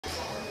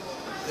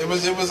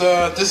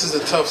This is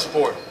a tough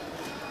sport,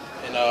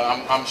 and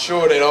I'm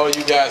sure that all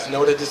you guys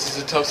know that this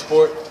is a tough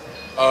sport.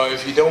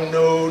 If you don't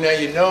know, now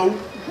you know.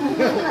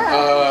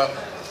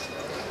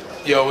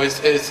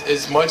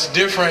 It's much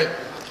different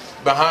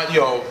behind,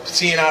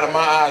 seeing out of my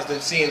eyes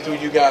than seeing through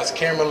you guys'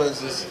 camera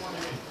lenses.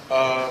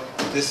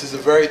 This is a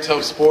very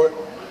tough sport.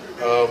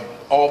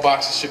 All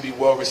boxers should be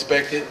well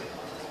respected.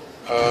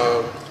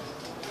 I'd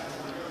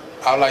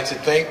like to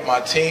thank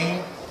my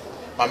team,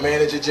 my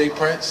manager Jay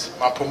Prince,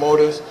 my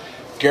promoters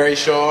Gary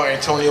Shaw,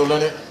 Antonio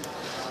Leonard,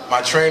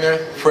 my trainer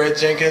Fred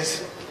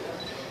Jenkins,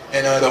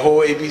 and the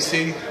whole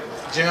ABC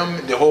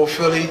gym, the whole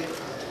Philly,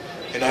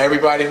 and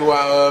everybody who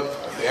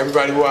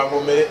I've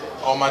omitted,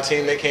 all my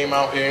team that came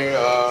out here,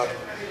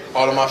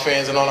 all of my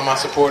fans and all of my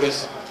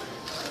supporters.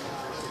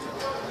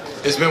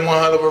 It's been one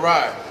hell of a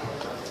ride.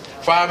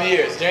 5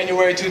 years,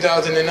 January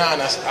 2009,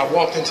 I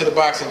walked into the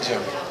boxing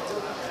gym,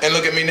 and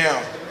look at me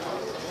now.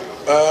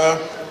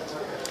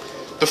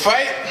 The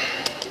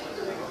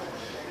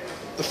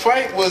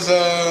fight was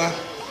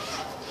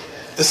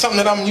it's something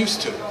that I'm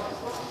used to.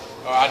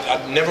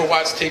 I never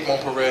watched tape on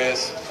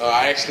Perez.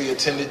 I actually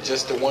attended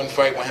just the one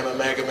fight when him and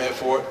Mikem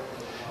fought.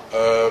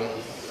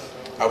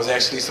 I was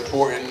actually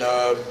supporting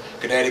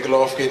Gennady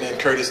Golovkin and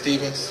Curtis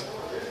Stevens.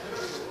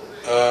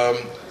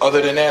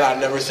 Other than that, I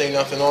never seen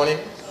nothing on him.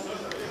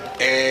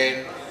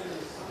 And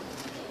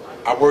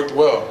I worked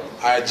well.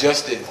 I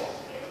adjusted.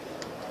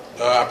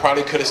 I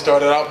probably could have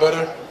started out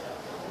better,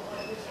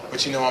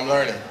 but I'm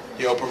learning.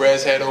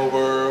 Perez had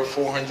over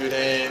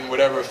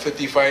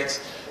 50 fights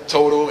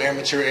total,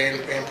 amateur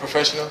and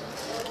professional.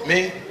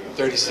 Me,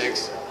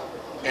 36,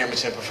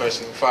 amateur and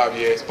professional, 5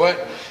 years.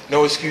 But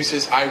no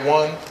excuses. I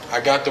won. I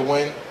got the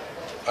win.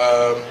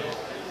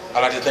 I'd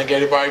like to thank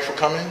everybody for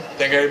coming.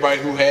 Thank everybody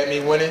who had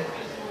me winning.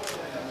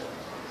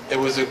 It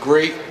was a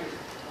great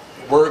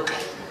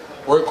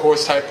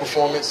workhorse type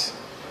performance,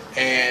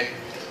 and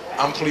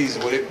I'm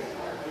pleased with it.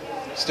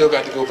 Still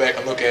got to go back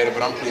and look at it,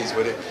 but I'm pleased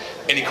with it.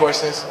 Any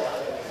questions?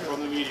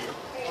 From the media.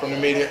 From the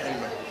media?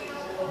 Anyway.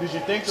 Did you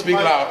think Speak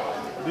loud.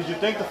 Did you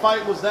think the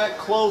fight was that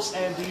close,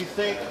 and do you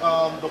think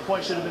the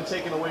point should have been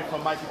taken away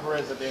from Mikey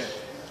Perez at the end?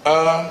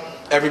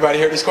 Everybody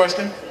heard this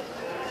question?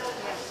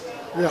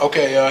 Yeah.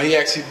 Okay, he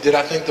asked, did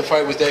I think the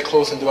fight was that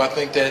close, and do I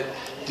think that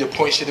the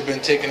point should have been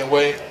taken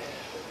away?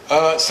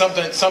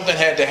 Something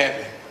had to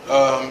happen.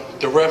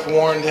 The ref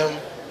warned him,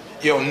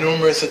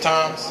 numerous of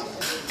times,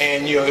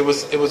 and it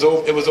was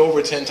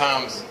over 10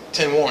 times,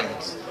 10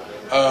 warnings.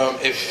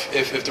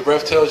 If the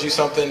ref tells you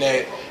something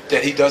that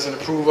he doesn't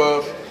approve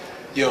of,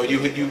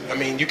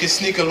 you can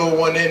sneak a little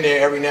one in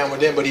there every now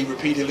and then, but he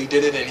repeatedly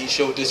did it, and he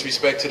showed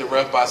disrespect to the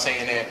ref by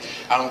saying that,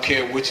 I don't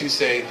care what you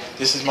say,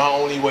 this is my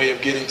only way of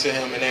getting to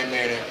him in that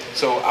manner,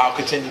 so I'll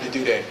continue to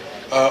do that.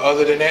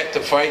 Other than that, the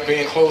fight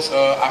being close,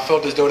 I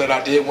felt as though that I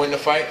did win the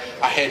fight.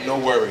 I had no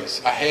worries.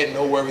 I had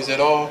no worries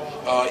at all.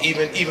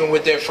 Even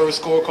with that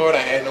first scorecard,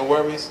 I had no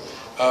worries.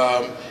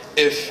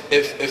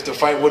 If the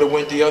fight would have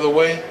went the other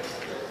way,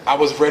 I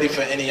was ready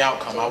for any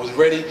outcome. I was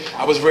ready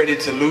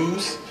to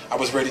lose. I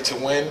was ready to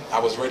win. I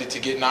was ready to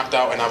get knocked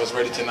out, and I was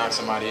ready to knock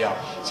somebody out.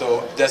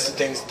 So those are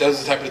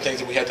the type of things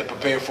that we had to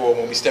prepare for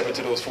when we step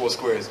into those 4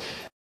 squares.